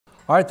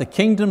All right, the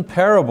kingdom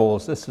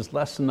parables. This is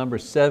lesson number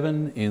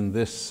 7 in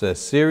this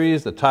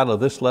series. The title of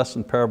this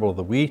lesson, Parable of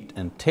the Wheat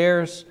and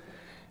Tares.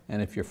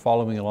 And if you're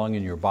following along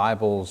in your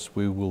Bibles,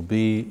 we will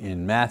be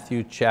in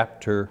Matthew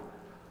chapter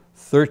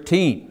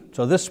 13.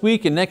 So this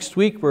week and next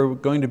week, we're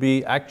going to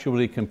be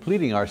actually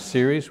completing our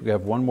series. We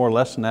have one more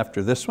lesson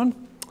after this one.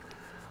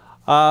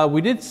 We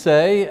did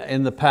say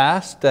in the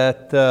past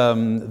that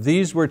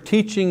these were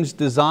teachings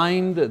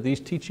designed,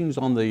 these teachings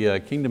on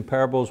the kingdom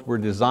parables were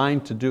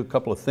designed to do a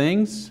couple of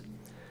things.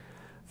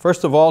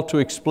 First of all, to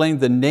explain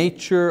the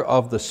nature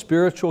of the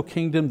spiritual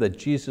kingdom that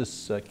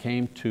Jesus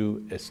came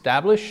to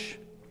establish.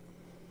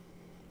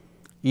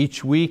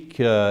 Each week,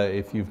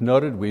 if you've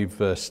noted, we've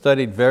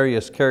studied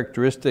various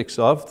characteristics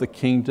of the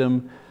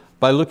kingdom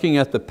by looking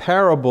at the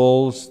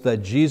parables that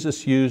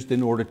Jesus used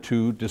in order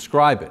to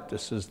describe it.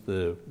 This is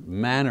the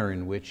manner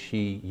in which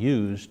He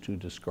used to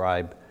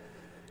describe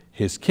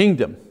His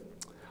kingdom.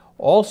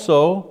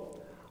 Also,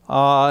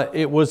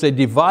 it was a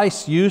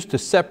device used to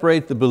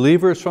separate the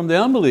believers from the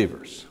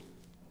unbelievers.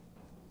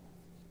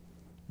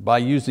 By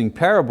using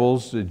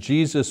parables,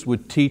 Jesus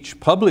would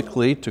teach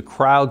publicly to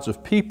crowds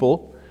of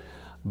people,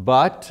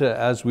 but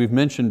as we've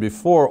mentioned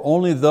before,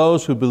 only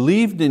those who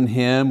believed in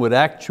Him would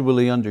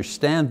actually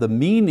understand the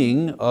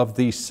meaning of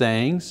these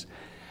sayings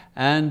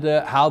and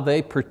how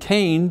they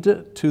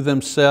pertained to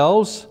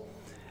themselves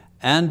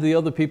and the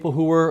other people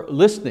who were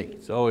listening.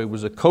 So it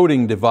was a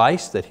coding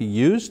device that He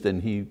used,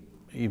 and He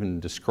even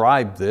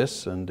described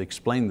this and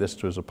explained this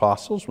to His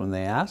apostles when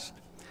they asked.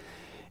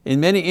 In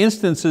many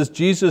instances,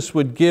 Jesus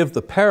would give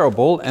the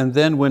parable, and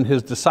then when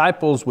His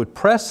disciples would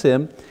press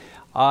Him,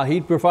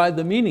 He'd provide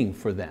the meaning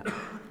for them.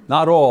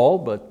 Not all,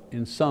 but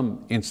in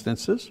some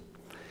instances.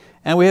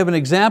 And we have an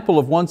example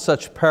of one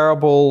such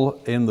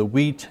parable in the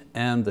wheat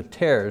and the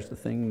tares,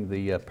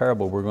 the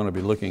parable we're going to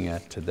be looking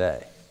at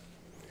today.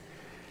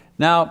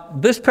 Now,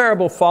 this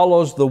parable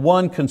follows the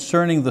one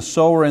concerning the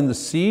sower and the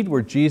seed,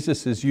 where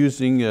Jesus is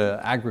using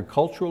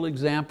agricultural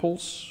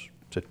examples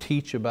to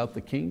teach about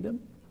the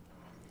kingdom.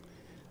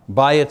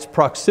 By its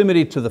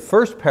proximity to the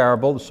first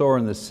parable, the sower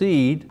and the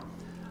seed,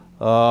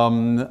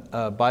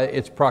 by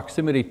its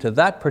proximity to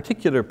that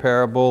particular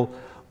parable,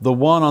 the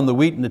one on the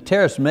wheat and the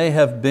tares may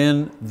have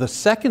been the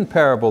second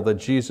parable that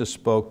Jesus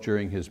spoke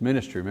during His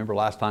ministry. Remember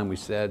last time we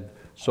said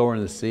sower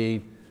and the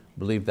seed? I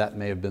believe that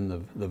may have been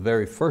the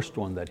very first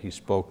one that He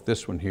spoke.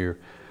 This one here,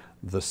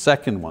 the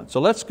second one.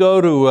 So let's go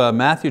to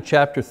Matthew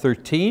chapter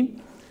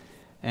 13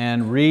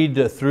 and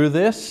read through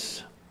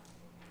this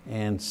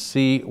and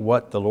see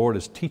what the Lord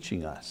is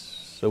teaching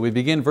us. So we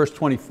begin verse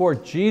 24.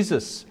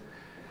 Jesus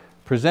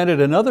presented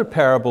another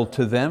parable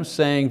to them,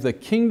 saying, the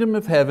kingdom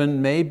of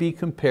heaven may be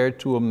compared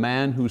to a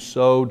man who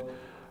sowed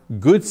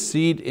good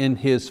seed in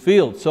his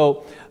field.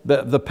 So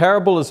the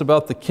parable is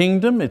about the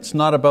kingdom. It's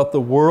not about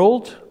the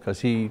world,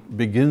 because He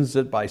begins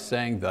it by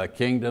saying the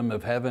kingdom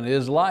of heaven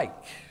is like,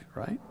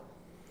 right?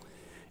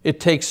 It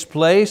takes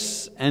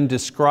place and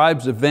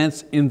describes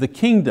events in the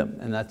kingdom,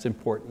 and that's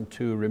important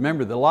to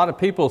remember. That a lot of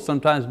people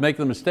sometimes make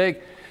the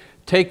mistake,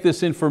 take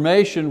this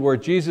information where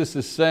Jesus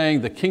is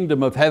saying the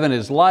kingdom of heaven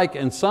is like,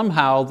 and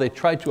somehow they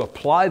try to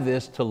apply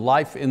this to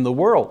life in the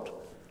world.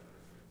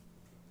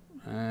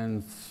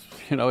 And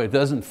it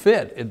doesn't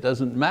fit, it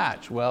doesn't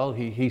match. Well,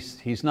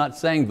 he's not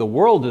saying the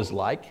world is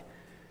like,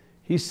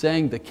 He's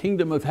saying the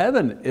kingdom of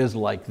heaven is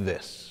like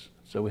this.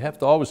 So we have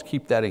to always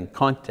keep that in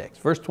context.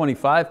 Verse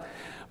 25,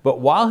 but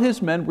while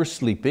His men were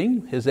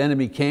sleeping, His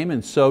enemy came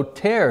and sowed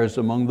tares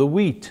among the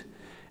wheat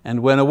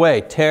and went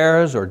away.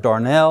 Tares or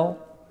darnel,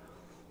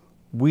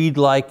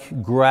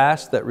 weed-like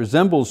grass that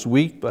resembles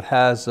wheat, but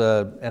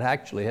it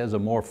actually has a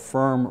more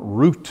firm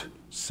root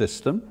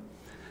system.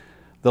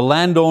 The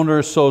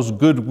landowner sows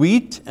good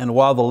wheat, and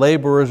while the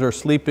laborers are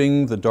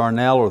sleeping, the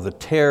darnel or the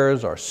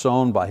tares are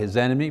sown by his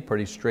enemy.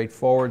 Pretty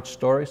straightforward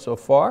story so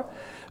far.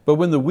 But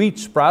when the wheat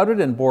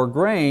sprouted and bore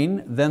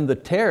grain, then the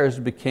tares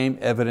became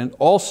evident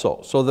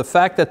also. So the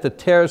fact that the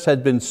tares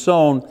had been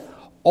sown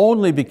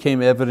only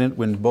became evident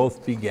when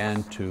both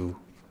began to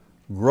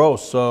grow.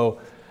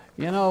 So,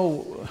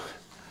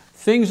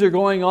 things are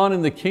going on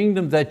in the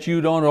kingdom that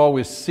you don't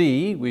always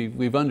see.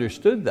 We've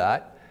understood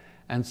that.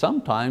 And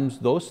sometimes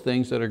those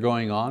things that are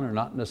going on are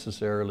not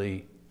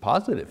necessarily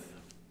positive.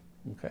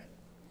 Okay.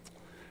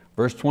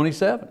 Verse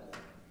 27.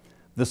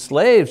 The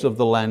slaves of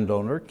the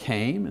landowner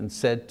came and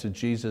said to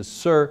Jesus,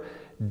 Sir,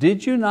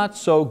 did you not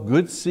sow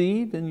good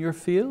seed in your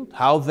field?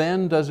 How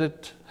then does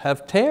it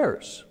have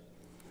tares?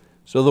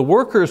 So the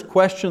workers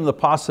questioned the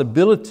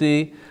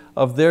possibility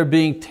of there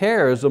being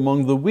tares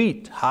among the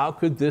wheat. How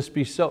could this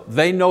be so?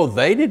 They know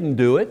they didn't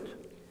do it.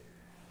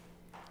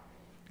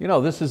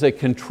 This is a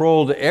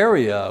controlled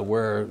area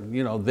where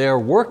they're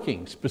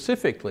working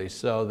specifically.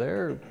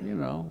 So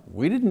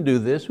we didn't do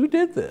this, who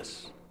did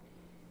this?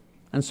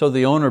 And so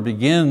the owner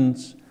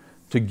begins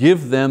to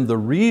give them the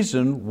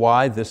reason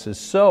why this is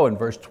so. In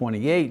verse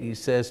 28, he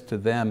says to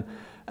them,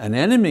 an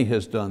enemy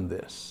has done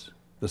this.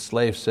 The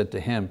slave said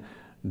to him,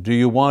 do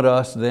you want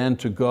us then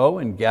to go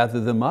and gather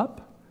them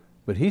up?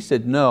 But he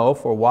said, no,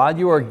 for while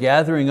you are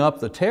gathering up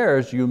the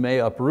tares, you may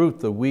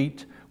uproot the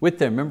wheat with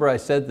them. Remember I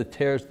said the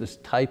tares, this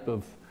type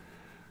of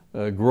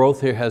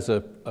growth here, has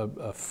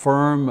a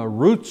firm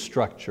root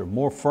structure,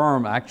 more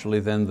firm actually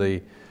than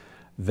the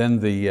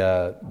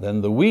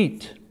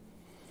wheat.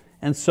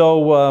 And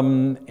so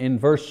in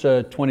verse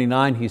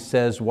 29 he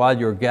says, while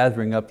you're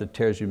gathering up the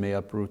tares, you may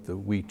uproot the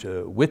wheat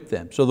with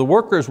them. So the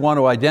workers want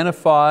to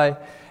identify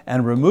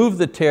and remove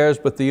the tares,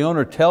 but the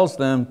owner tells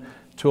them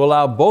to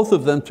allow both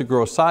of them to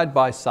grow side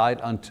by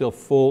side until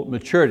full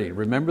maturity.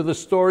 Remember the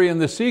story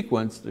and the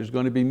sequence, there's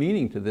going to be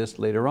meaning to this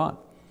later on.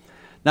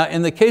 Now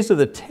in the case of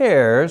the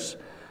tares,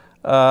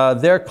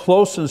 their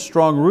close and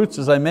strong roots,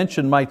 as I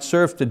mentioned, might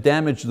serve to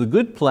damage the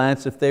good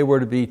plants if they were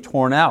to be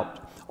torn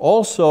out.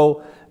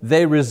 Also,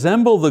 they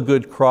resemble the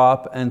good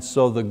crop, and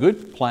so the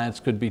good plants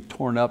could be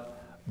torn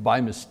up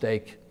by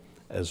mistake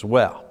as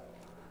well.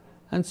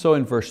 And so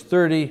in verse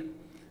 30,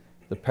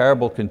 the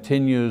parable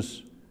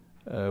continues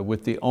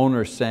with the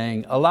owner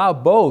saying, allow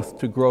both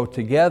to grow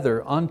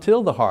together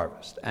until the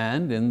harvest.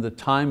 And in the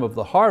time of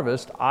the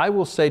harvest, I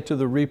will say to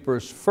the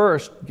reapers,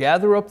 first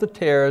gather up the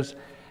tares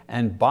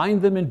and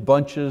bind them in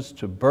bunches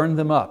to burn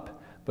them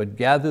up, but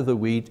gather the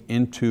wheat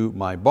into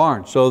my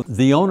barn. So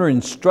the owner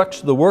instructs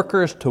the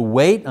workers to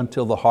wait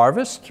until the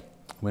harvest,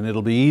 when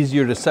it'll be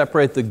easier to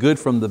separate the good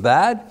from the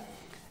bad,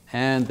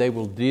 and they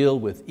will deal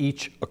with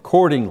each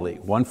accordingly,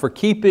 one for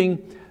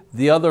keeping,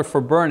 the other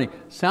for burning.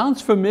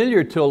 Sounds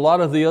familiar to a lot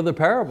of the other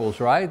parables,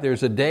 right?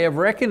 There's a day of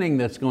reckoning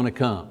that's going to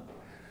come,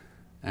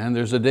 and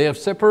there's a day of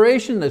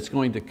separation that's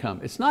going to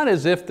come. It's not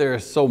as if they're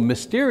so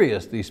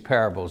mysterious, these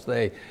parables.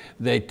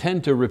 They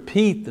tend to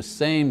repeat the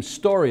same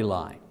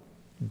storyline,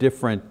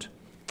 different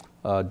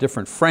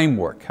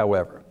framework,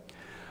 however.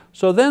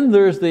 So then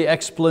there's the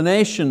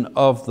explanation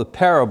of the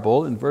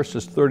parable in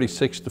verses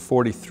 36 to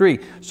 43.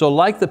 So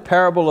like the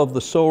parable of the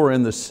sower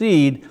and the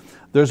seed,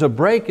 there's a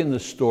break in the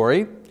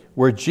story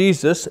where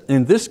Jesus,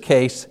 in this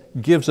case,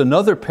 gives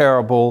another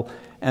parable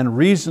and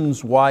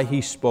reasons why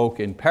he spoke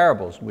in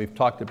parables. We've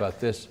talked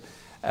about this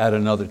at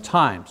another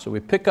time. So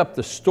we pick up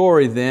the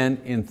story then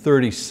in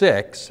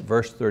 36,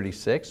 verse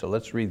 36, so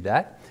let's read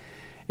that.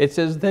 It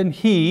says, then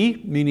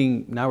he,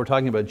 meaning now we're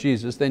talking about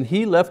Jesus, then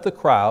he left the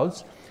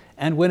crowds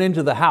and went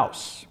into the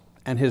house.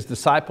 And his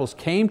disciples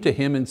came to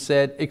him and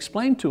said,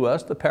 explain to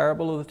us the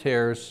parable of the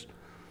tares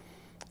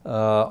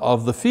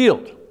of the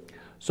field.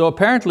 So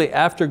apparently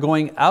after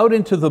going out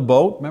into the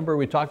boat, remember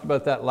we talked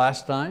about that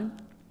last time?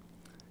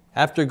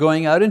 After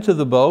going out into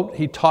the boat,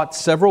 he taught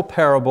several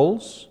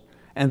parables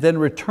and then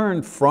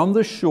returned from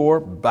the shore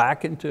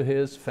back into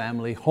his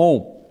family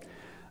home.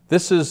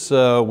 This is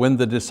when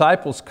the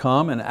disciples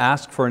come and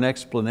ask for an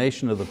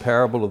explanation of the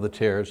parable of the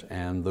tares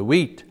and the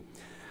wheat.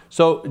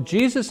 So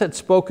Jesus had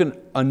spoken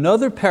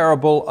another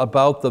parable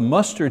about the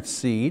mustard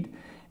seed,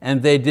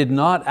 and they did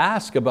not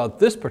ask about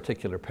this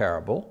particular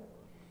parable.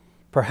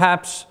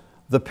 Perhaps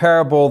the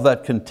parable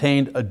that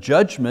contained a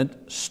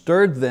judgment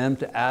stirred them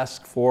to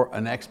ask for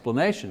an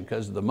explanation,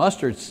 because the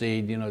mustard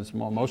seed, it's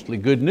mostly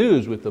good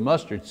news with the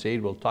mustard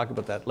seed. We'll talk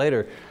about that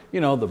later.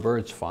 The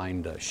birds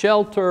find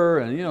shelter,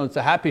 and it's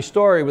a happy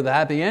story with a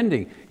happy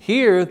ending.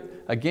 Here,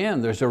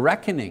 again, there's a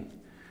reckoning.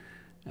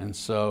 And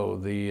so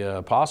the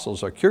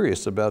apostles are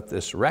curious about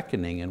this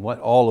reckoning and what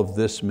all of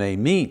this may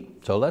mean.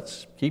 So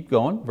let's keep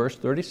going. Verse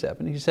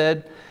 37, he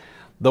said,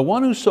 the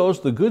one who sows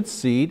the good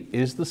seed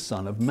is the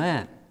Son of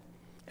Man,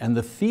 and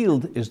the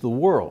field is the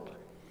world.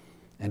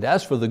 And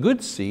as for the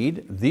good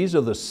seed, these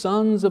are the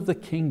sons of the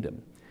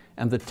kingdom,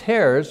 and the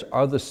tares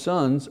are the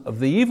sons of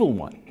the evil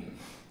one.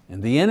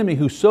 And the enemy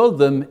who sowed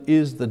them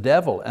is the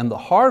devil, and the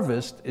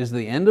harvest is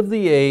the end of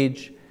the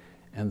age,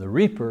 and the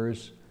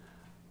reapers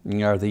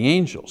are the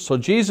angels. So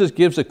Jesus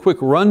gives a quick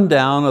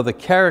rundown of the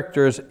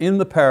characters in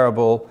the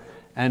parable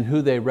and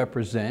who they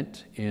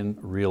represent in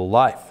real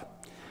life.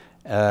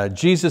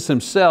 Jesus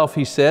himself,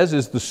 he says,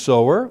 is the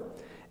sower,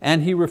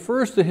 and he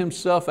refers to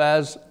himself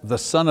as the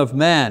Son of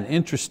Man.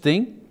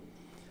 Interesting.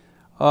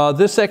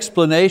 This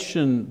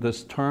explanation,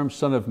 this term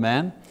Son of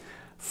Man,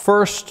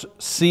 first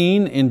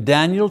seen in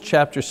Daniel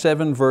chapter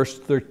 7, verse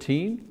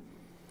 13,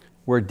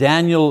 where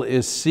Daniel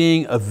is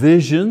seeing a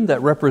vision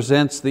that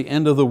represents the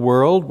end of the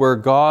world, where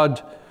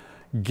God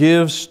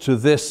gives to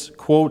this,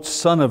 quote,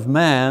 Son of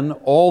Man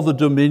all the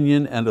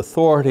dominion and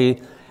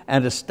authority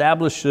and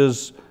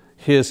establishes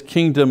His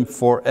kingdom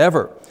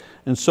forever.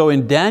 And so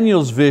in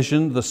Daniel's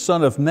vision, the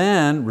Son of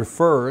Man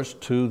refers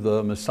to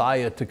the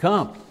Messiah to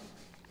come.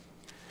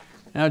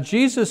 Now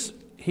Jesus,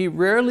 he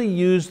rarely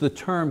used the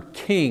term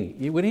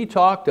king. When he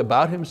talked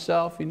about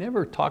himself, he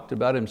never talked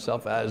about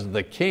himself as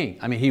the king.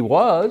 I mean, he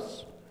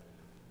was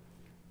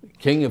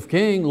King of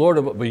Kings, Lord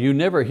of, but you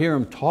never hear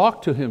him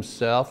talk to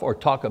himself or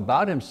talk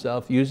about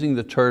himself using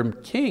the term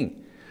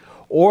king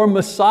or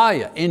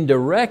Messiah.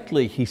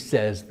 Indirectly, he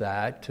says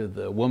that to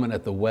the woman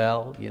at the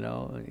well, you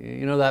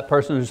know that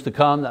person who's to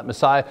come, that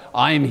Messiah,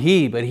 I am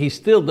he, but he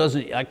still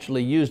doesn't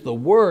actually use the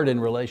word in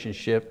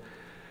relationship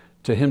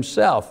to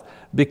himself,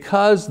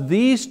 because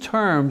these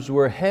terms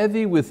were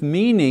heavy with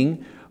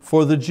meaning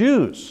for the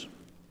Jews,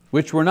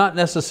 which were not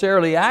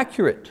necessarily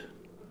accurate.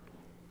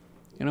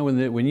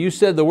 when you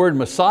said the word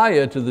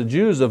Messiah to the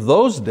Jews of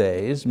those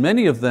days,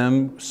 many of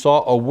them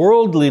saw a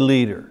worldly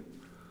leader,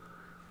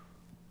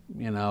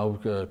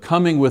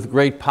 coming with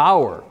great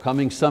power,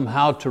 coming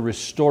somehow to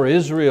restore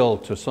Israel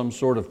to some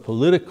sort of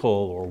political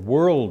or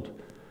world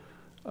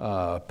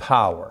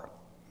power.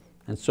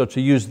 And so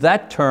to use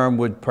that term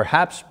would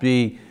perhaps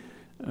be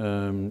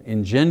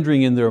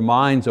engendering in their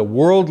minds a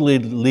worldly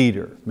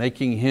leader,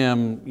 making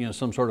him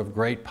some sort of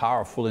great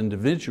powerful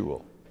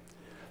individual.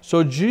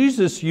 So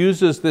Jesus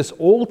uses this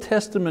Old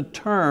Testament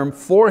term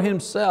for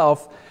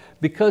himself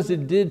because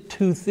it did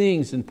two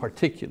things in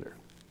particular.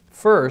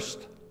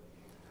 First,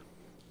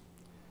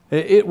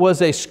 it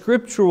was a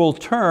scriptural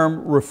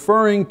term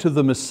referring to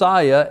the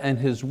Messiah and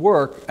his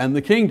work and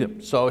the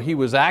kingdom. So he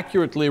was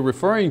accurately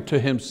referring to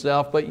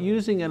himself, but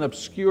using an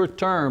obscure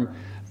term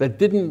that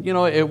didn't,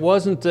 it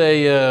wasn't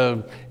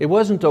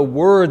a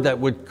word that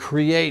would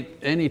create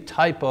any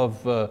type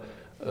of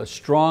a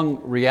strong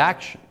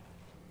reaction.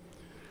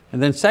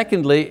 And then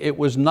secondly, it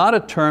was not a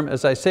term,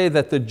 as I say,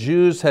 that the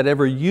Jews had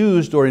ever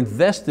used or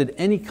invested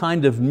any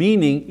kind of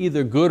meaning,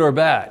 either good or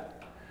bad.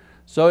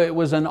 So it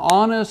was an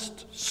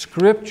honest,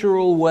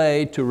 scriptural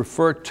way to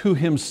refer to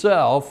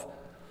himself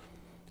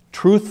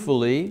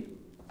truthfully,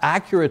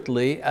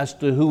 accurately as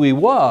to who he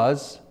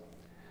was,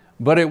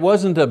 but it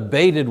wasn't a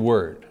baited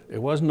word.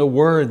 It wasn't a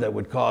word that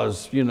would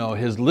cause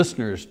his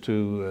listeners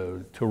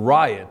to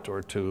riot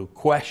or to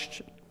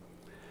question.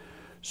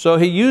 So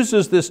he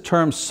uses this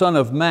term Son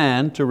of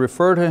Man to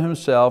refer to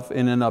himself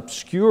in an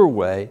obscure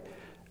way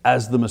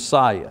as the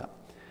Messiah,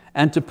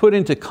 and to put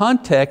into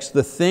context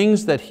the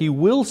things that he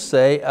will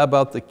say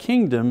about the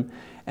kingdom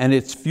and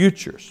its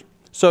futures.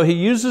 So he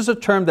uses a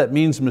term that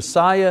means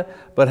Messiah,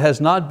 but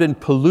has not been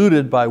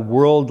polluted by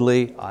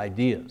worldly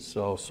ideas.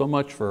 So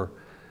much for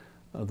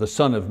the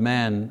Son of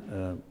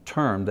Man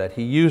term that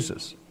he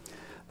uses.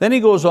 Then he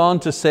goes on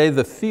to say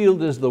the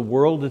field is the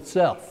world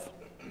itself.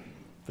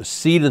 The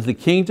seed of the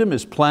kingdom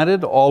is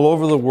planted all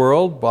over the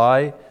world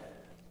by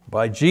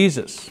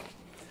Jesus.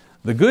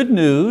 The good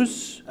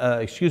news,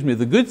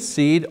 the good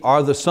seed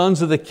are the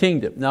sons of the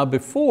kingdom. Now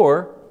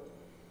before,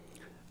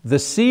 the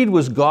seed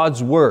was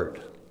God's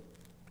word.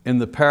 In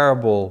the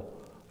parable,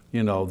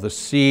 the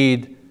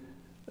seed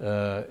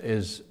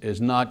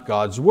is not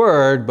God's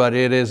word, but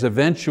it is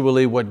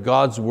eventually what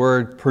God's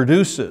word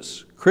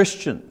produces.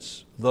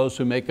 Christians, those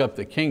who make up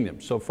the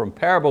kingdom. So from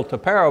parable to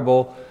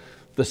parable,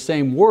 the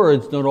same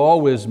words don't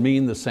always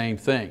mean the same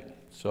thing.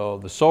 So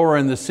the sower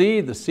and the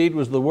seed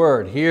was the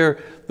word.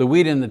 Here, the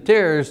wheat and the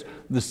tares,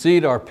 the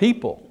seed are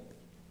people.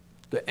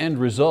 The end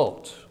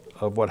result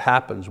of what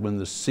happens when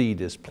the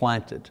seed is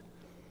planted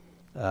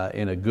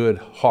in a good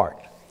heart.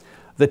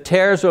 The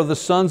tares are the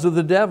sons of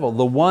the devil,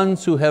 the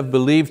ones who have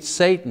believed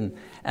Satan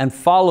and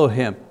follow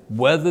him,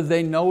 whether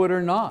they know it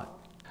or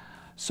not.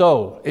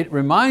 So it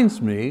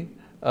reminds me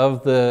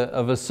of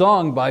a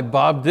song by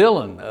Bob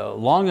Dylan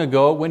long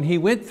ago when he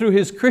went through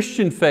his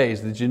Christian phase.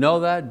 Did you know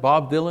that?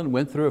 Bob Dylan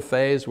went through a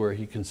phase where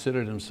he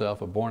considered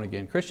himself a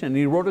born-again Christian, and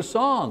he wrote a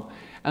song.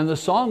 And the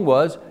song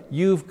was,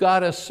 "You've got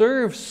to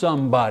serve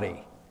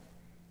somebody."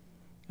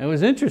 It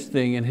was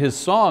interesting in his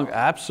song,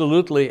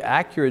 absolutely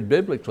accurate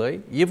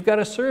biblically. You've got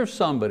to serve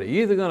somebody.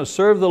 You're either going to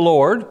serve the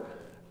Lord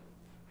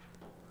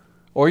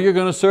or you're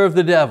going to serve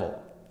the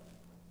devil.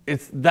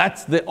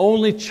 That's the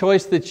only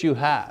choice that you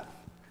have.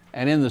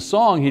 And in the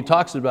song he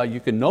talks about you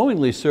can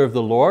knowingly serve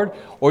the Lord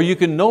or you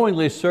can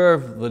knowingly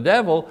serve the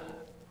devil.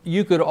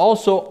 You could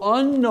also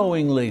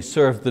unknowingly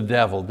serve the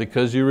devil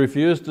because you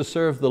refuse to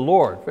serve the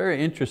Lord.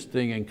 Very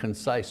interesting and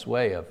concise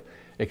way of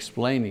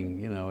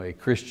explaining a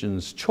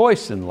Christian's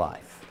choice in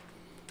life.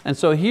 And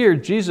so here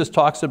Jesus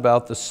talks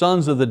about the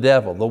sons of the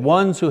devil, the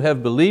ones who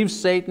have believed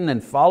Satan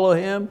and follow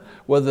him,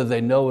 whether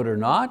they know it or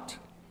not.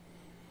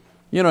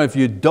 If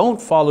you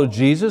don't follow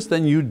Jesus,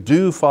 then you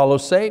do follow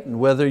Satan,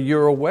 whether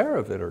you're aware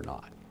of it or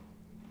not.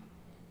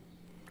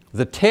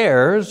 The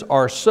tares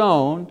are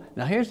sown,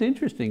 now here's the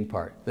interesting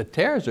part, the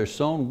tares are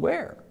sown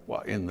where?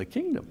 Well, in the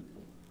kingdom.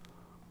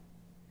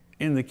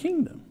 In the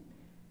kingdom.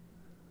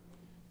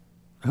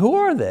 Who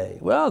are they?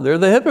 Well, they're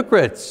the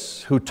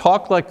hypocrites who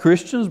talk like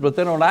Christians, but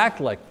they don't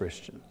act like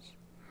Christians.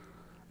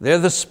 They're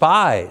the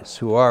spies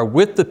who are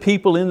with the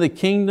people in the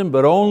kingdom,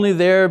 but only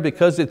there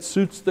because it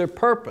suits their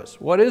purpose.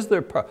 What is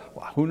their purpose?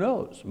 Well, who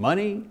knows?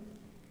 Money,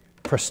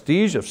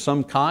 prestige of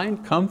some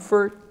kind,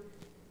 comfort.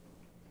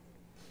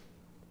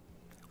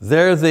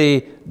 They're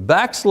the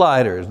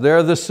backsliders.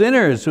 They're the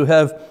sinners who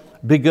have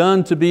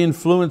begun to be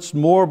influenced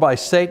more by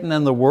Satan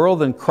and the world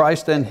than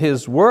Christ and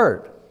His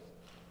word.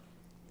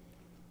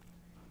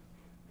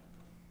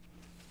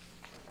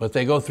 But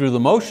they go through the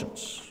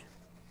motions.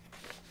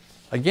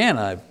 Again,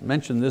 I've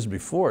mentioned this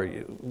before.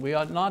 We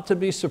ought not to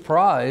be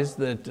surprised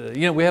that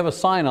we have a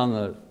sign on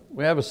the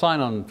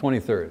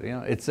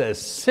 23rd. It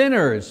says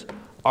sinners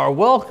are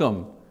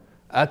welcome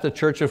at the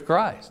Church of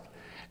Christ.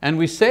 And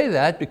we say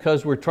that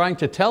because we're trying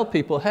to tell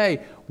people,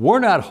 hey, we're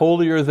not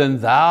holier than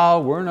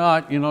thou. We're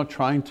not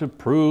trying to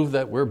prove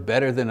that we're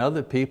better than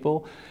other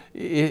people.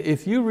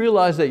 If you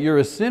realize that you're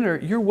a sinner,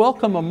 you're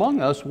welcome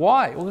among us.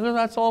 Why? Well,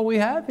 that's all we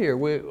have here.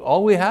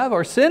 All we have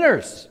are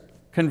sinners,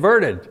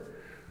 converted,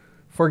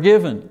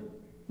 forgiven,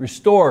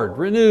 restored,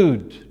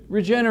 renewed,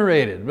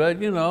 regenerated. But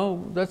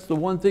that's the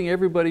one thing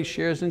everybody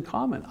shares in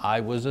common. I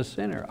was a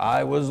sinner.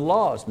 I was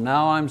lost.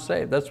 Now I'm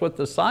saved. That's what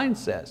the sign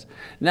says.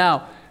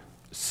 Now,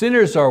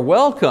 sinners are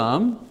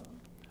welcome,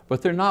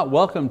 but they're not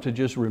welcome to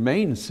just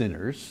remain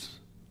sinners,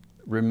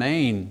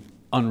 remain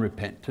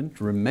unrepentant,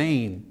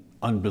 remain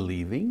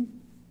unbelieving.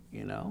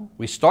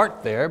 We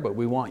start there, but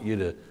we want you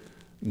to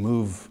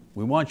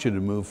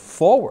move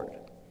forward.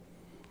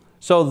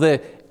 So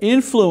the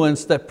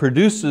influence that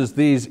produces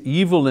these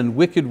evil and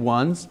wicked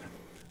ones,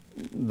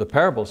 the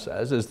parable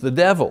says, is the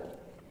devil.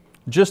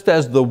 Just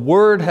as the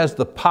word has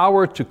the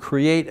power to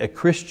create a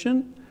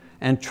Christian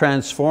and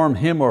transform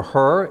him or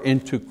her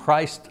into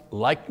Christ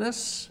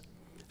likeness,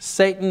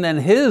 Satan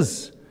and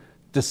his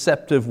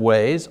deceptive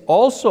ways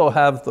also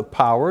have the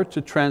power to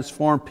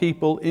transform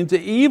people into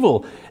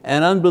evil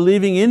and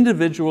unbelieving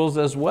individuals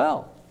as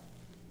well.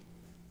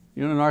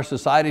 In our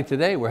society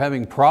today, we're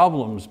having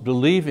problems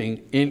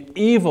believing in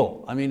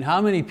evil. I mean, how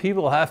many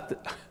people have to,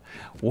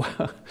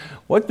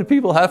 what do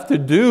people have to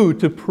do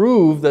to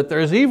prove that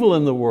there's evil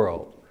in the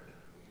world?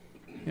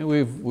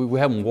 We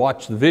haven't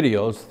watched the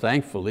videos,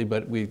 thankfully,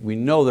 but we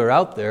know they're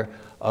out there,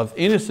 of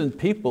innocent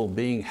people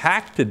being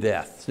hacked to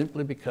death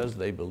simply because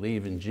they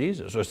believe in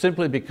Jesus, or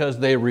simply because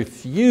they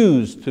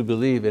refuse to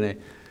believe in a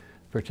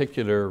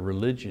particular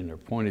religion or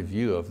point of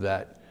view of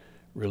that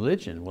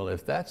religion. Well,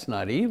 if that's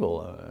not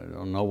evil, I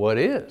don't know what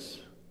is.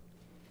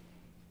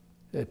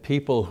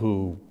 People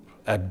who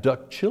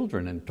abduct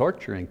children and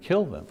torture and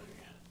kill them.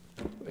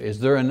 Is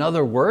there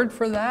another word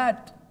for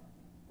that?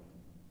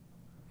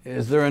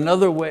 Is there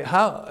another way?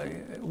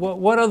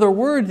 What other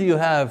word do you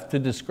have to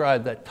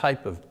describe that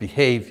type of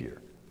behavior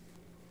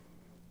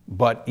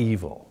but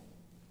evil?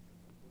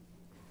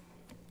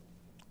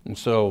 And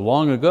so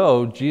long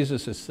ago,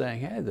 Jesus is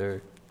saying, hey,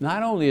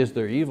 not only is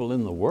there evil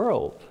in the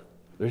world,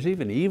 there's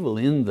even evil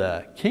in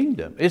the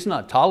kingdom. It's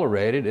not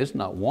tolerated, it's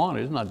not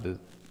wanted, it's not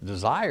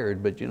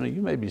desired, but you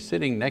may be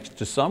sitting next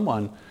to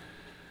someone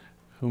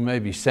who may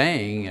be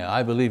saying,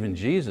 I believe in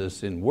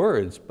Jesus in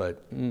words,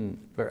 but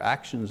their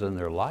actions and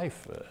their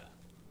life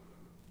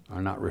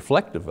are not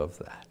reflective of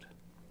that.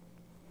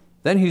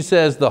 Then he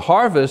says the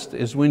harvest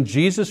is when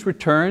Jesus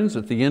returns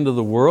at the end of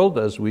the world,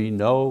 as we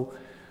know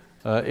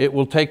it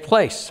will take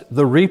place.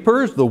 The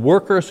reapers, the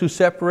workers who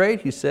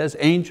separate, he says,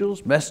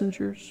 angels,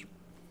 messengers.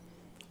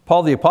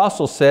 Paul the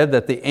Apostle said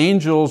that the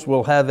angels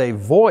will have a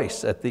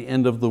voice at the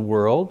end of the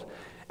world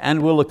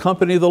and will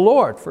accompany the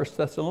Lord, 1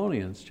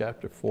 Thessalonians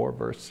chapter 4,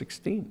 verse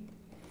 16.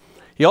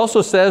 He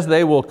also says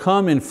they will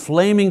come in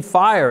flaming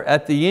fire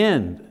at the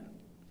end,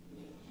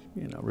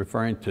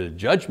 referring to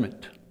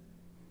judgment.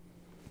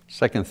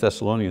 2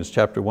 Thessalonians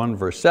chapter 1,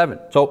 verse 7.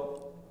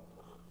 So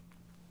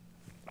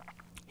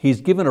he's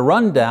given a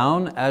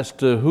rundown as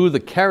to who the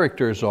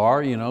characters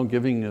are,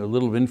 giving a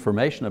little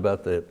information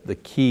about the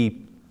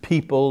key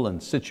people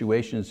and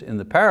situations in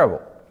the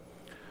parable.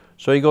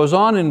 So he goes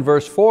on in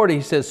verse 40,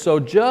 he says, so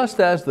just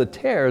as the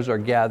tares are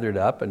gathered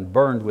up and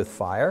burned with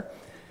fire,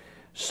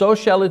 so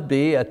shall it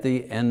be at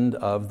the end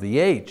of the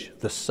age.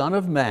 The Son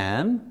of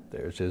Man,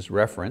 there's his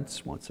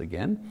reference once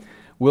again,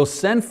 will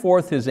send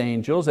forth his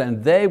angels,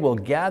 and they will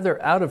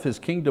gather out of his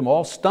kingdom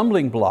all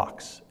stumbling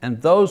blocks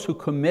and those who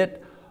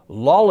commit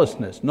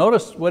lawlessness.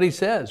 Notice what he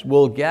says,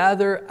 will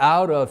gather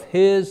out of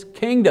his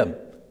kingdom.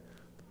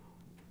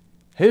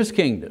 His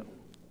kingdom.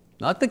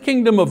 Not the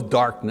kingdom of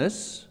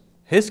darkness,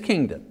 his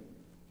kingdom.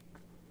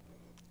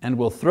 And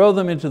will throw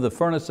them into the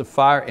furnace of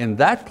fire. In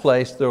that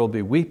place there will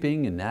be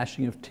weeping and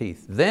gnashing of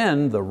teeth.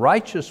 Then the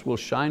righteous will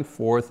shine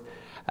forth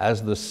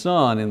as the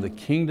sun in the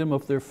kingdom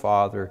of their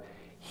Father.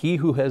 He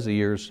who has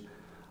ears,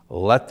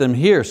 let them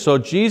hear. So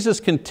Jesus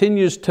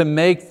continues to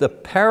make the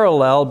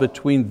parallel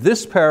between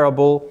this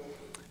parable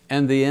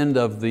and the end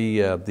of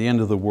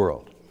the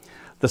world.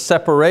 The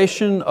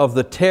separation of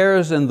the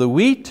tares and the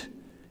wheat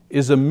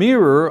is a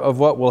mirror of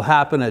what will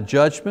happen at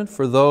judgment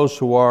for those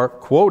who are,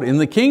 quote, in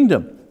the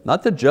kingdom,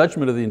 not the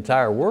judgment of the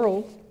entire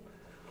world.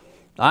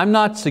 I'm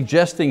not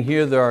suggesting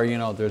here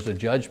there's a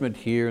judgment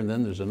here and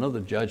then there's another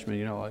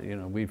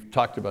judgment. We've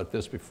talked about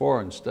this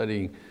before in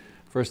studying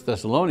 1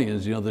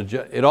 Thessalonians.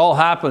 It all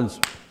happens.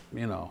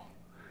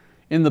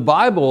 In the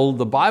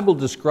Bible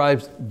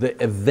describes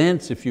the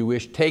events, if you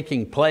wish,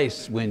 taking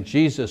place when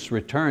Jesus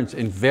returns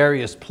in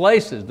various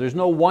places. There's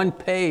no one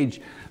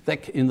page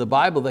in the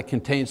Bible that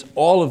contains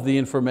all of the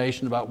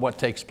information about what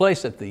takes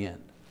place at the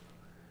end.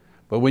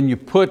 But when you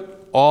put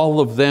all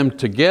of them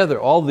together,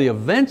 all the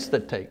events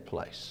that take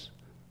place,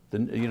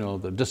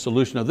 the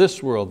dissolution of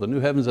this world, the new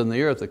heavens and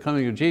the earth, the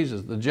coming of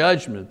Jesus, the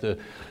judgment,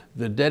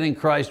 the dead in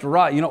Christ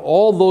rise,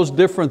 all those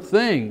different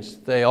things,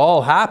 they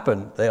all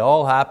happen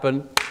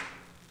the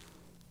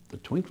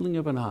twinkling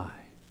of an eye.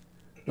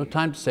 No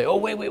time to say, oh,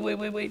 wait.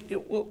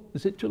 Well,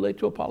 is it too late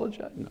to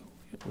apologize? No,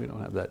 we don't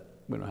have that.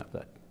 We don't have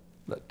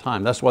that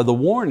time. That's why the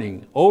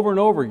warning over and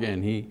over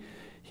again,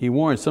 he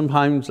warns.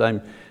 Sometimes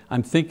I'm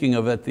thinking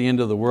of at the end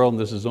of the world, and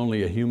this is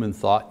only a human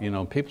thought,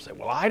 people say,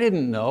 well, I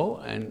didn't know.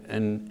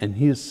 And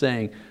he is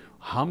saying,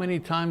 how many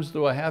times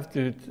do I have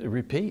to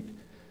repeat?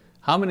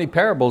 How many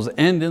parables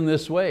end in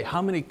this way?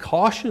 How many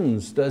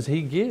cautions does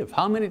he give?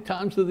 How many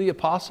times do the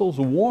apostles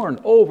warn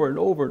over and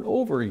over and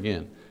over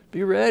again?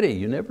 Be ready,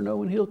 you never know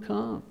when he'll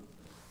come.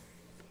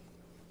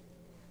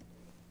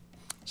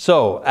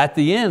 So at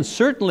the end,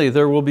 certainly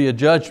there will be a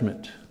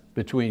judgment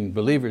between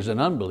believers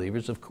and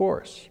unbelievers, of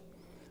course.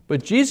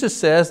 But Jesus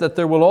says that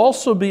there will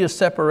also be a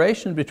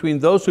separation between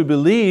those who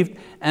believed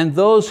and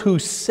those who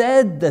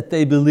said that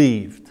they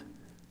believed,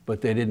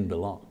 but they didn't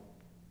belong.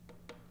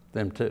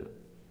 Them too.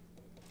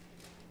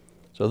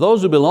 So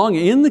those who belong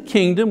in the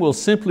kingdom will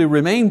simply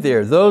remain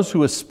there. Those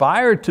who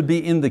aspire to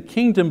be in the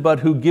kingdom but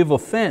who give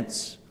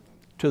offense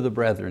to the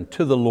brethren,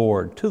 to the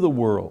Lord, to the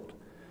world.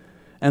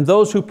 And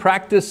those who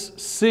practice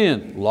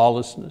sin,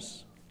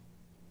 lawlessness,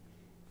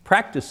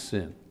 practice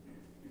sin,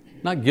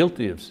 not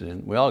guilty of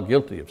sin, we're all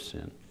guilty of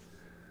sin.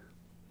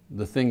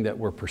 The thing that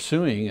we're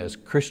pursuing as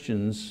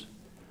Christians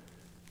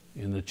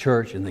in the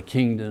church, in the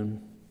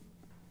kingdom,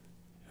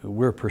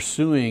 we're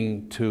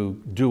pursuing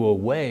to do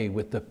away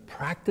with the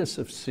practice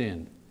of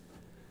sin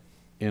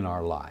in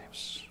our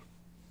lives,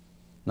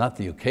 not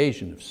the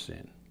occasion of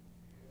sin.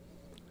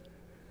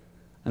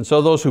 And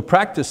so those who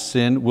practice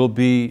sin will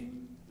be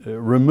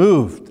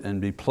removed and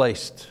be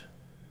placed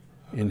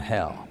in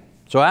hell.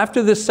 So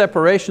after this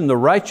separation, the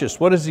righteous,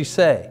 what does he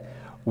say?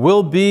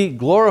 Will be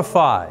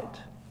glorified.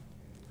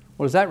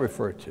 What does that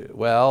refer to?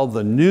 Well,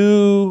 the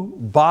new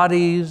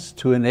bodies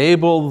to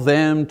enable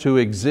them to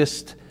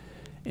exist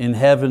in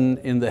heaven,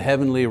 in the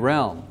heavenly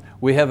realm.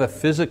 We have a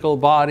physical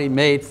body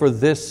made for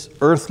this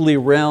earthly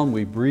realm.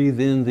 We breathe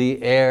in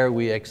the air,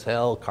 we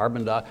exhale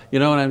carbon dioxide. You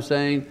know what I'm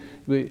saying?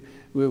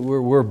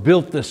 We're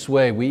built this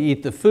way. We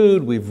eat the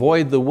food, we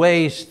void the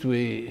waste,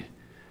 we're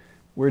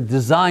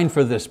designed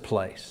for this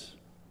place.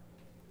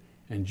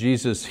 And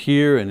Jesus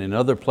here and in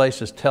other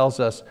places tells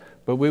us,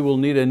 but we will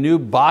need a new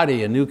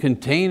body, a new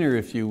container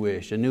if you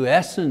wish, a new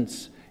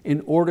essence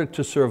in order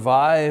to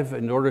survive,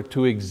 in order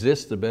to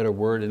exist, a better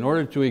word, in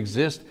order to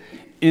exist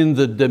in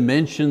the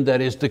dimension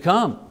that is to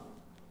come.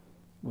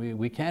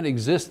 We can't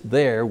exist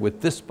there with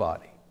this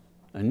body,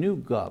 a new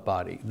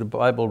body. The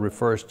Bible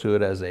refers to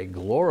it as a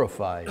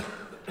glorified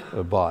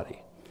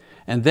body.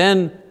 And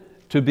then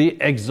to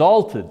be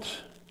exalted,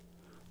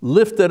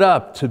 lifted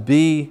up, to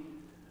be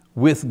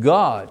with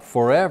God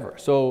forever.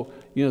 So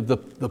the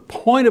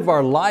point of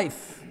our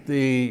life,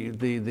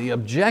 the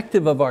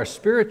objective of our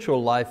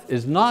spiritual life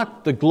is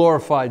not the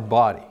glorified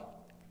body.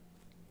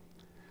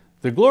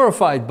 The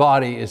glorified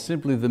body is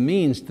simply the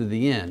means to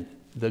the end.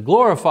 The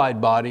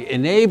glorified body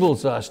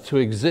enables us to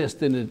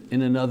exist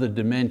in another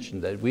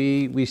dimension that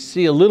we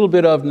see a little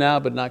bit of now,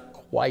 but not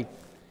quite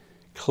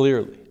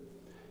clearly.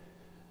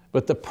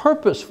 But the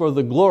purpose for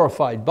the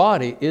glorified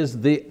body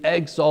is the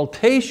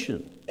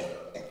exaltation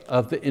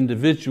of the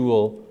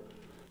individual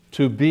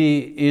to be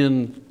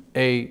in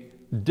a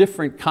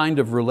different kind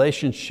of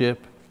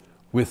relationship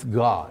with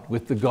God,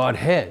 with the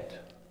Godhead.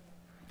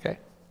 Okay?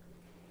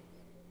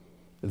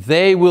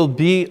 They will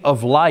be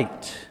of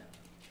light,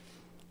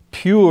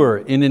 pure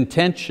in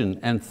intention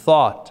and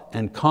thought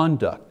and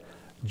conduct,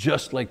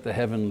 just like the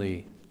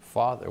Heavenly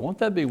Father. Won't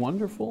that be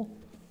wonderful?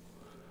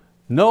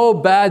 No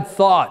bad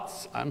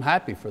thoughts. I'm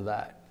happy for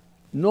that.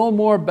 No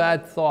more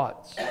bad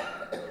thoughts.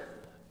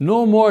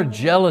 No more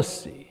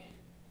jealousy.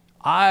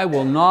 I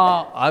will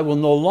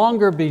no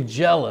longer be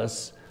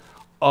jealous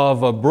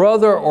of a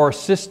brother or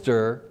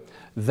sister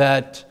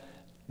that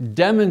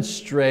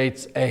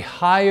demonstrates a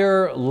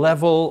higher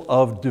level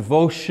of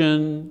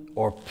devotion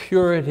or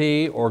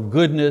purity or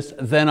goodness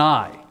than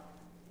I.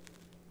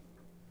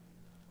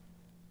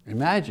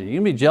 Imagine, you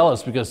can be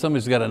jealous because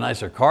somebody's got a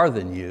nicer car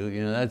than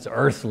you. That's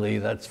earthly,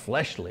 that's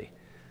fleshly.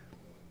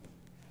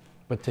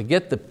 But to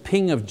get the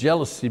ping of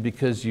jealousy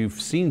because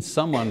you've seen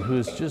someone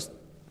who's just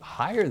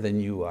higher than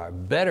you are,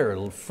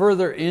 better,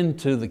 further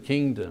into the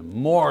kingdom,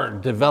 more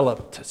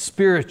developed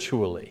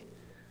spiritually,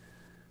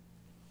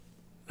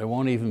 there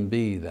won't even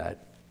be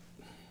that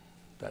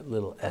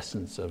little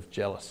essence of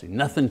jealousy.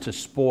 Nothing to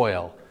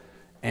spoil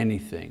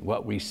anything.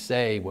 What we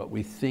say, what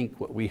we think,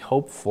 what we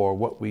hope for,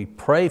 what we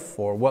pray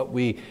for, what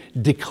we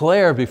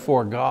declare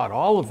before God,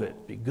 all of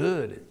it be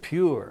good and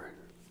pure.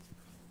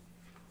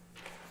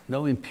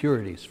 No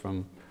impurities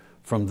from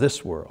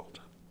this world.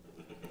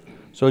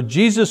 So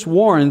Jesus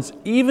warns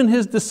even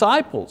His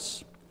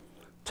disciples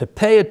to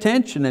pay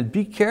attention and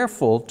be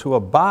careful to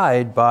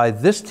abide by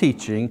this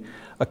teaching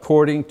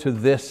according to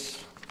this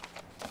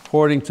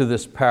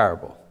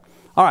parable.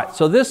 All right,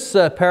 so this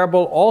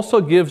parable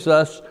also gives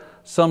us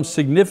some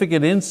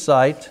significant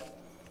insight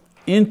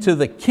into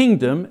the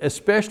kingdom,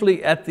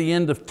 especially at the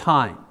end of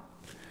time.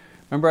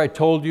 Remember I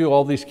told you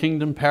all these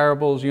kingdom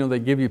parables, they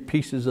give you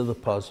pieces of the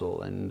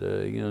puzzle,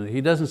 and He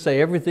doesn't say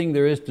everything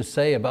there is to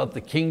say about the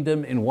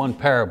kingdom in one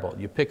parable.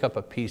 You pick up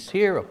a piece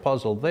here, a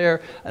puzzle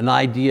there, an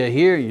idea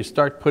here, you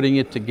start putting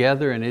it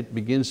together and it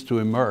begins to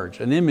emerge.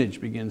 An image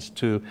begins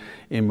to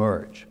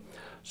emerge.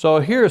 So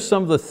here are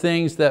some of the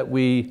things that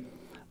we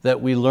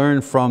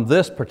learn from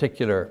this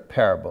particular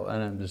parable.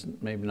 And I'm just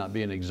maybe not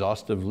be an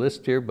exhaustive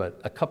list here, but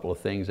a couple of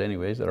things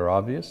anyways that are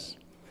obvious.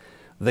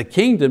 The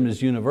kingdom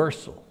is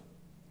universal.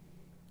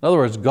 In other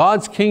words,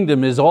 God's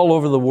kingdom is all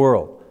over the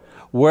world.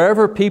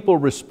 Wherever people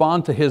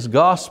respond to His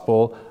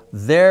gospel,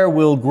 there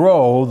will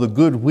grow the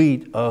good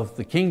wheat of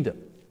the kingdom.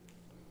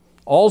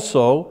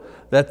 Also,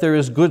 that there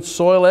is good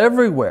soil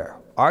everywhere.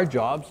 Our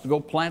job is to go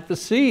plant the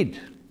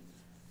seed.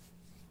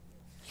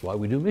 That's why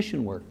we do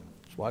mission work.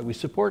 That's why we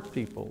support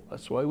people.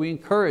 That's why we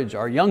encourage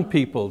our young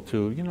people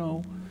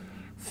to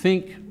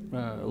think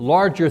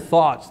larger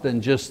thoughts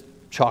than just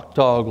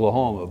Choctaw,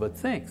 Oklahoma, but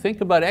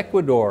think about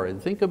Ecuador, and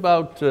think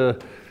about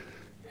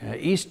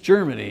East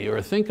Germany,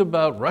 or think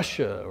about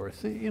Russia, or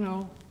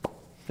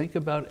think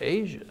about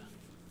Asia.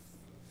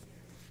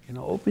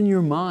 Open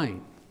your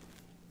mind.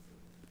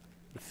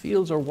 The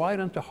fields are white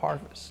unto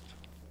harvest.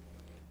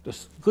 The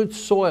good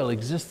soil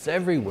exists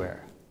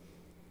everywhere.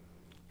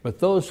 But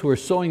those who are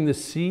sowing the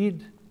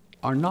seed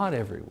are not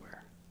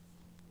everywhere.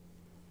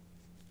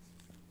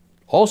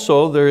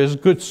 Also, there is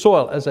good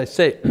soil, as I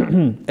say,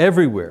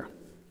 everywhere.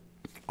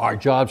 Our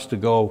job's to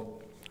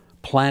go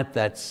plant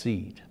that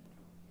seed.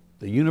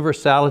 The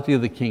universality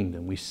of the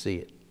kingdom, we see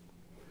it.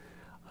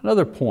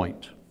 Another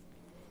point,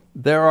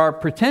 there are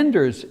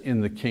pretenders in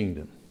the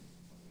kingdom.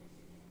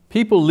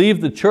 People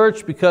leave the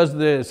church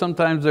because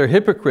sometimes they're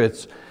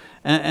hypocrites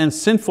and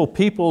sinful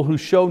people who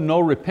show no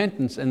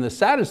repentance. And the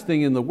saddest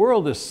thing in the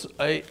world is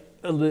a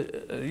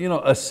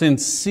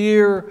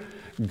sincere,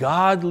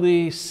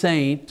 godly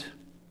saint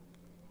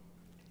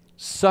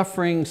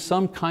suffering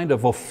some kind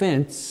of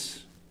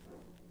offense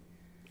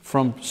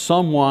from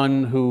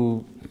someone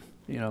who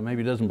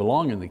maybe doesn't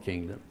belong in the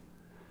kingdom.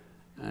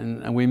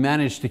 And we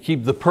manage to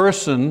keep the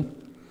person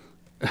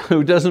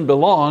who doesn't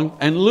belong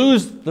and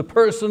lose the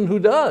person who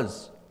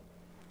does,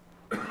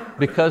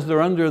 because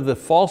they're under the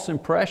false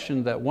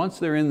impression that once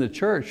they're in the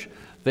church,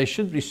 they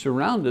should be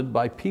surrounded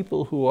by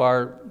people who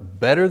are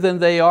better than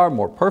they are,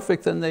 more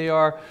perfect than they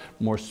are,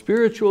 more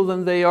spiritual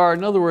than they are.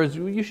 In other words,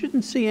 you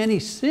shouldn't see any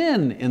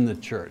sin in the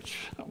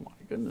church. Oh my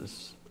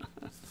goodness.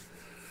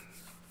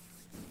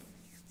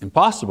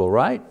 Impossible,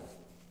 right?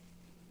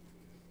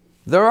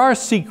 There are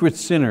secret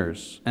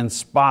sinners and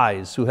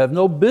spies who have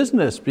no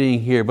business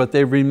being here, but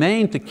they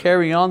remain to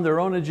carry on their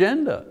own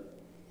agenda.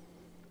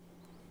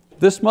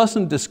 This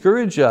mustn't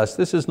discourage us.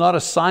 This is not a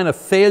sign of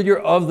failure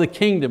of the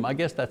kingdom. I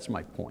guess that's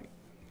my point.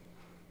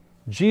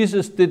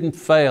 Jesus didn't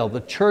fail.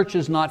 The church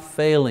is not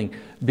failing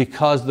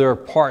because there are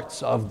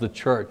parts of the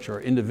church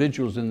or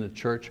individuals in the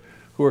church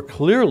who are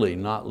clearly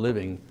not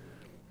living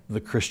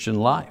the Christian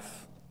life.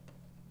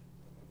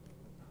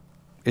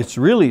 It's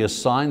really a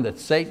sign that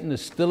Satan is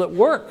still at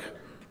work.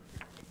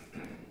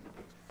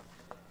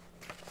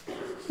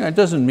 It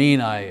doesn't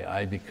mean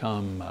I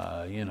become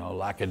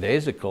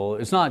lackadaisical.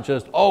 It's not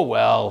just, oh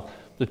well,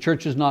 the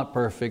church is not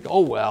perfect.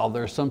 Oh well,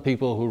 there are some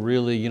people who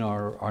really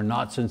are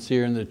not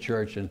sincere in the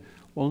church. And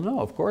well, no,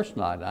 of course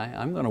not.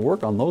 I'm going to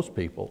work on those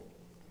people.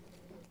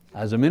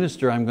 As a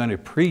minister, I'm going to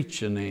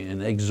preach and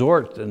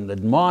exhort and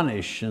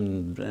admonish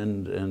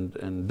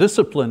and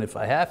discipline, if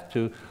I have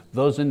to,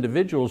 those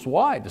individuals.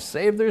 Why? To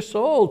save their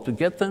soul, to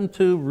get them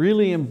to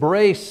really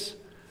embrace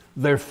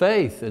their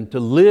faith and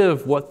to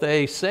live what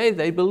they say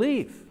they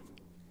believe.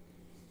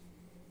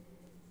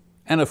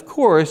 And of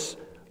course,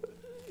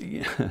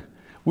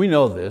 we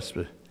know this,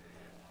 but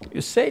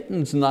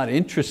Satan's not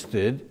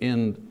interested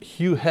in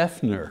Hugh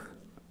Hefner,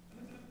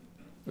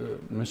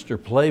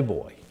 Mr.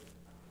 Playboy.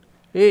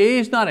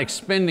 He's not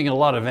expending a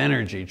lot of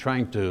energy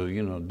trying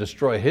to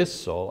destroy his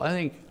soul. I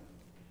think,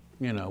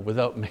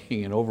 without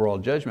making an overall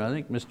judgment, I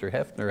think Mr.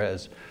 Hefner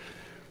has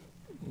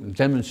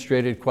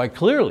demonstrated quite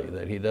clearly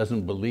that he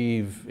doesn't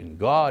believe in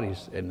God.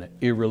 He's an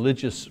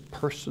irreligious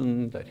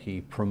person, that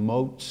he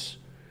promotes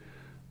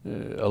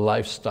a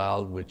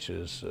lifestyle which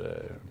is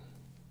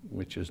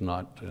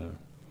not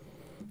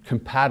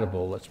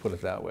compatible, let's put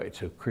it that way,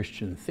 to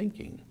Christian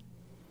thinking.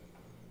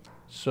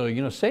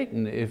 So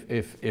Satan,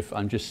 if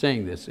I'm just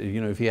saying this,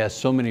 if he has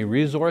so many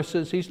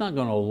resources, he's not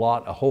going to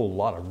allot a whole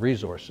lot of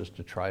resources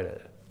to try to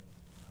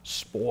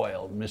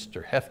spoil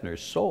Mr.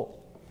 Hefner's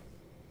soul.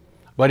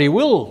 But he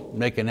will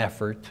make an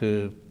effort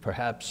to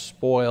perhaps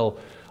spoil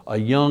a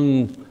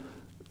young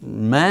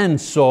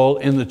man's soul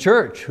in the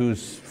church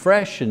who's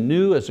fresh and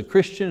new as a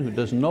Christian, who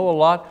doesn't know a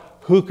lot,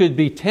 who could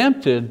be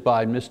tempted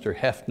by Mr.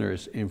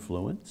 Hefner's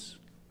influence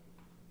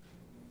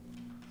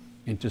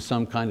into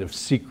some kind of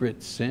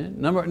secret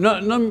sin. Number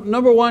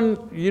one,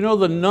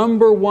 the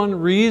number one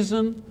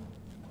reason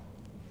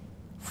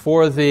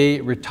for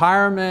the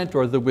retirement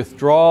or the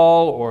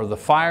withdrawal or the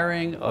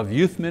firing of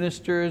youth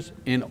ministers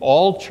in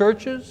all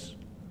churches,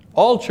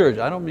 I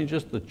don't mean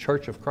just the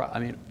Church of Christ, I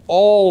mean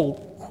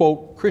all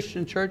quote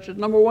Christian churches,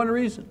 number one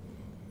reason.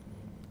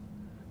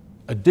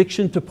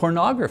 Addiction to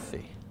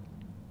pornography.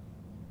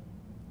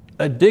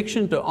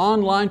 Addiction to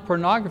online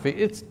pornography.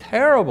 It's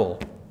terrible.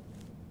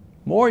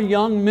 More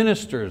young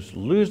ministers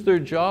lose their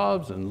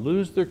jobs and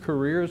lose their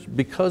careers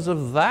because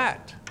of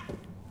that.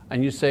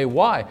 And you say,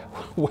 why?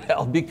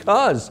 Well,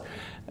 because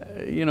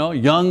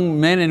young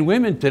men and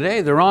women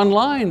today, they're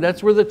online.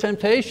 That's where the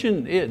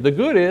temptation is. The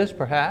good is,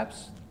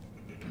 perhaps,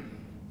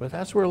 but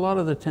that's where a lot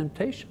of the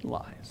temptation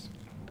lies.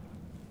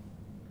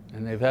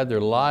 And they've had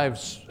their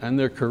lives and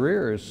their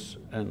careers,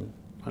 and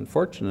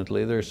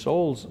unfortunately their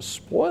souls,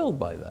 spoiled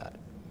by that.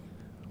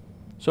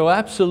 So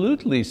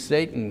absolutely,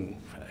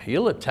 Satan,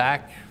 he'll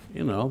attack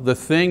the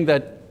thing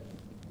that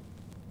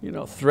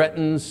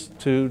threatens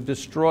to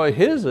destroy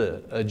his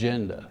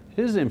agenda,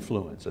 his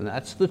influence, and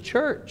that's the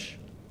church.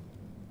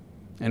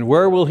 And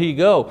where will he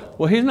go?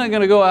 Well, he's not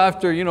going to go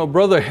after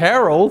Brother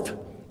Harold,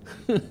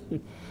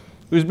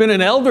 who's been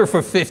an elder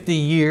for 50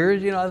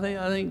 years. I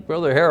think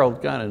Brother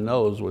Harold kind of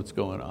knows what's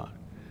going on.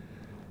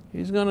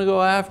 He's going to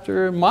go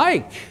after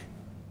Mike.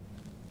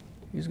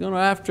 He's going to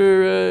go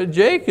after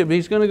Jacob.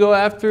 He's going to go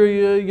after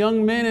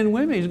young men and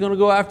women. He's going to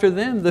go after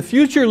them, the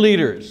future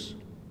leaders.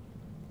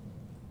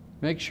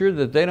 Make sure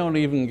that they don't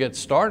even get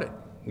started,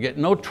 get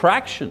no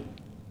traction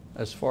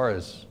as far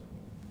as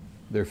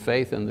their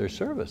faith and their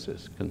service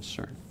is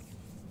concerned.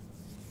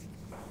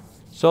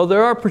 So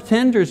there are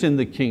pretenders in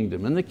the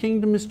kingdom, and the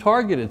kingdom is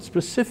targeted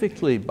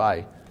specifically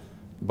by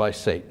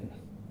Satan.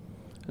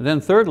 And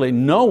then thirdly,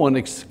 no one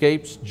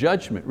escapes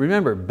judgment.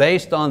 Remember,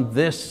 based on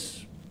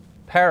this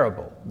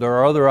parable, there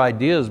are other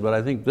ideas, but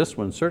I think this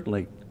one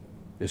certainly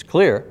is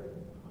clear.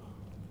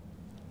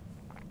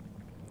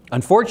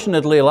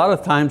 Unfortunately, a lot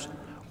of times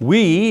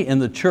we in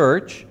the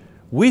church,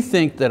 we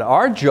think that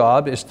our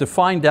job is to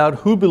find out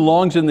who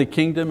belongs in the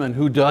kingdom and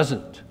who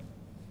doesn't.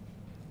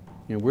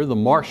 We're the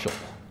marshal.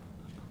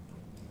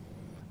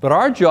 But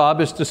our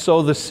job is to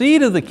sow the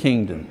seed of the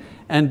kingdom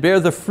and bear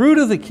the fruit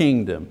of the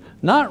kingdom,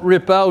 not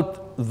rip out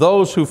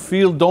those who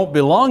feel don't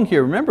belong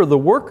here. Remember, the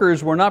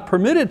workers were not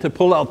permitted to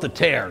pull out the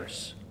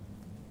tares.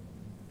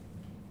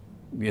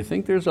 Do you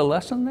think there's a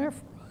lesson there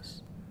for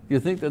us? Do you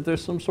think that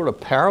there's some sort of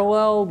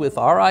parallel with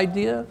our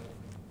idea?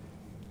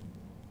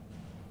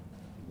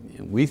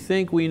 We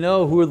think we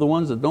know who are the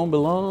ones that don't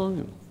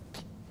belong.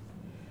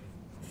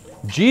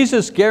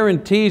 Jesus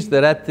guarantees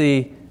that at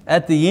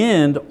the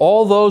end,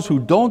 all those who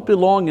don't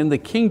belong in the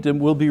kingdom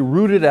will be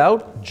rooted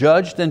out,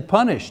 judged, and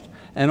punished.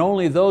 And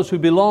only those who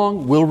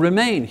belong will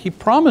remain. He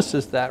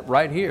promises that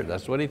right here.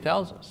 That's what he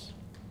tells us.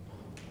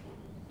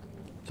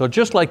 So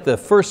just like the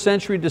first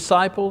century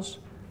disciples,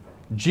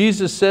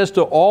 Jesus says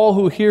to all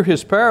who hear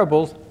his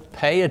parables,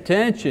 pay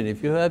attention.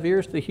 If you have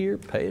ears to hear,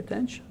 pay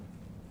attention.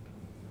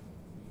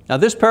 Now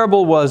this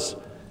parable was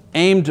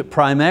aimed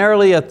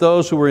primarily at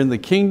those who were in the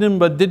kingdom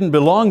but didn't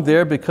belong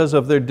there because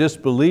of their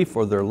disbelief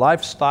or their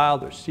lifestyle,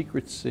 their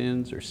secret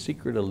sins, their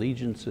secret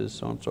allegiances,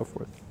 so on and so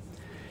forth.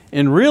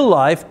 In real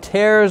life,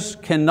 tares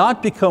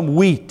cannot become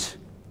wheat.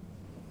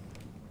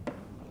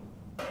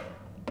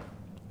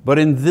 But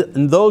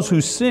in those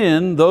who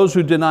sin, those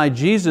who deny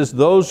Jesus,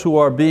 those who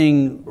are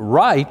being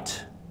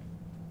right,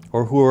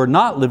 or who are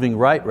not living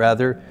right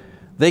rather,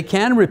 they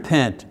can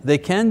repent, they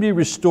can be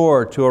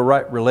restored to a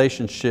right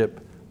relationship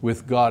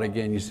with God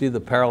again. You see, the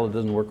parallel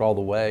doesn't work all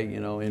the way.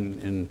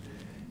 In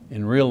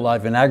real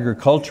life, in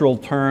agricultural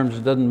terms,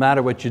 it doesn't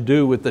matter what you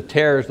do with the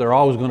tares, there are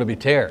always going to be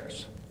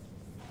tares.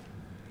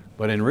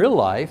 But in real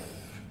life,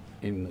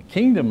 in the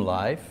kingdom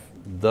life,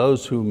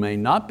 those who may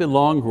not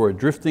belong, who are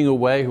drifting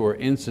away, who are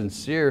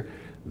insincere,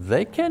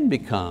 they can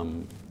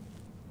become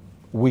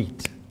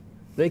wheat.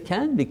 They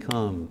can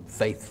become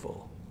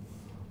faithful.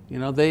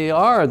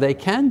 They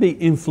can be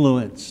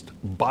influenced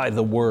by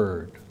the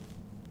word,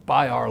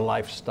 by our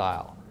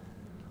lifestyle,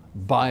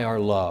 by our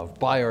love,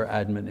 by our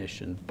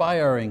admonition, by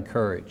our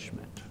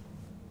encouragement.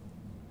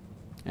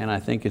 And I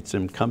think it's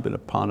incumbent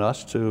upon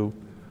us to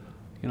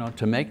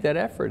make that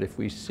effort if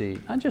we see,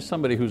 not just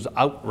somebody who's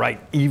outright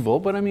evil,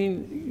 but we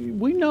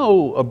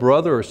know a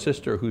brother or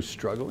sister who's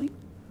struggling.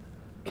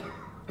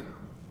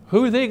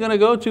 Who are they going to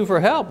go to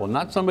for help? Well,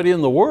 not somebody in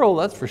the world,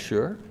 that's for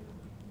sure.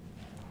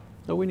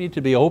 So we need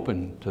to be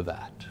open to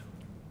that.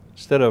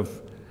 Instead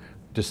of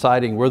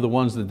deciding we're the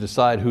ones that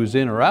decide who's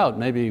in or out,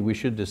 maybe we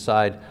should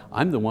decide,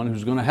 I'm the one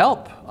who's going to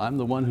help. I'm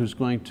the one who's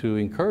going to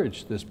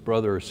encourage this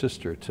brother or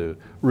sister to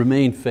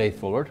remain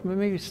faithful or to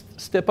maybe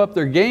step up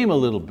their game a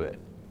little bit.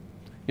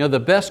 The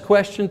best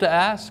question to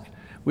ask,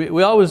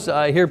 we always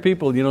hear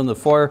people in the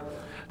foyer,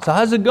 so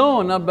how's it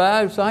going? Not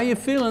bad. So how you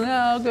feeling?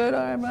 Oh, good. All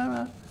right, blah,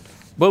 blah.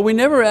 But we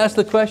never ask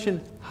the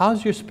question,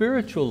 how's your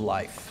spiritual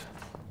life?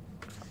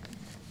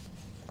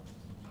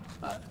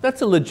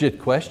 That's a legit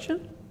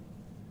question.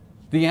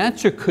 The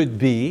answer could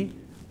be,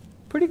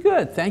 pretty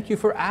good, thank you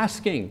for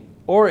asking.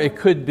 Or it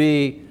could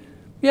be,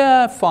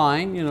 yeah,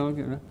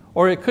 fine.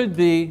 Or it could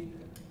be,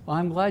 well,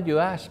 I'm glad you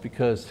asked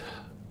because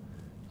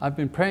I've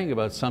been praying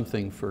about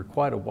something for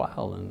quite a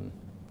while and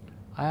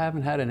I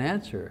haven't had an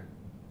answer.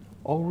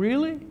 Oh,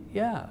 really?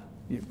 Yeah.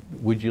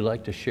 Would you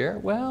like to share?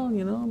 Well,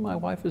 my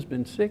wife has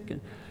been sick.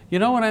 You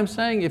know what I'm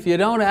saying? If you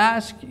don't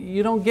ask,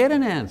 you don't get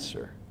an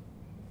answer.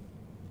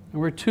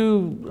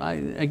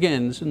 And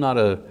again, this is not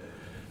I'm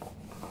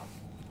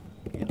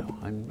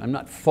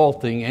not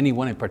faulting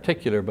anyone in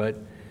particular, but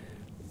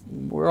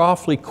we're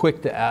awfully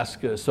quick to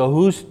ask,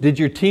 so did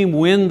your team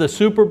win the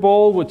Super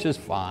Bowl? Which is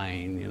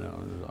fine,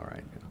 it's all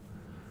right.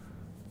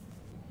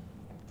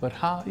 But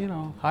how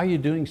are you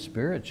doing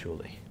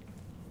spiritually?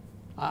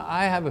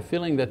 I have a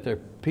feeling that there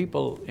are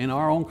people in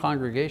our own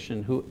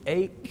congregation who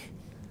ache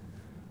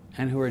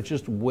and who are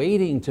just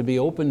waiting to be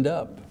opened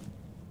up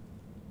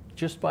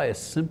just by a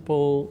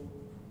simple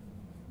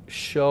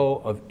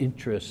show of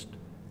interest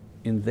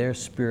in their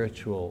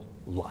spiritual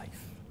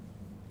life.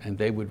 And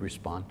they would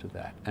respond to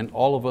that. And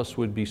all of us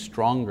would be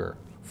stronger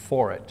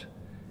for it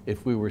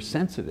if we were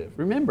sensitive.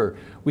 Remember,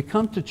 we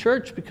come to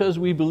church because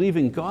we believe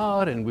in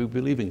God and we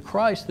believe in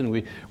Christ and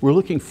we're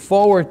looking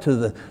forward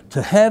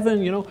to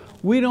heaven.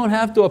 We don't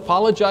have to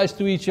apologize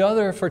to each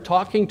other for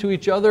talking to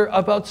each other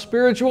about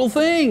spiritual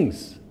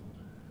things.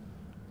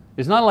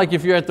 It's not like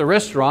if you're at the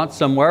restaurant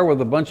somewhere with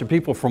a bunch of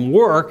people from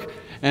work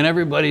and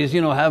everybody's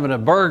having a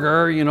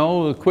burger,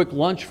 a quick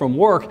lunch from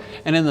work,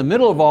 and in the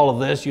middle of all of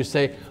this you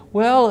say,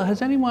 well,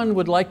 has anyone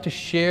would like to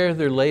share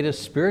their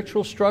latest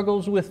spiritual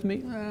struggles with me?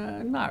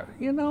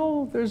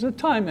 No, there's a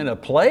time and a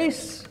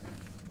place.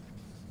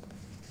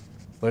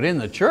 But in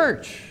the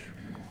church,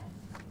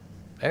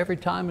 every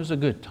time is a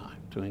good time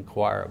to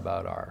inquire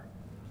about our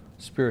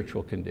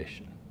spiritual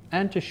condition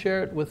and to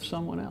share it with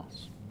someone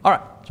else. All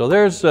right, so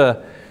there's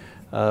a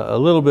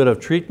little bit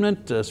of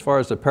treatment as far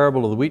as the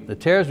parable of the wheat and the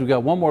tares. We've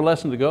got one more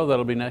lesson to go.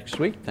 That'll be next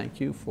week. Thank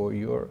you for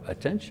your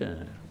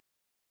attention.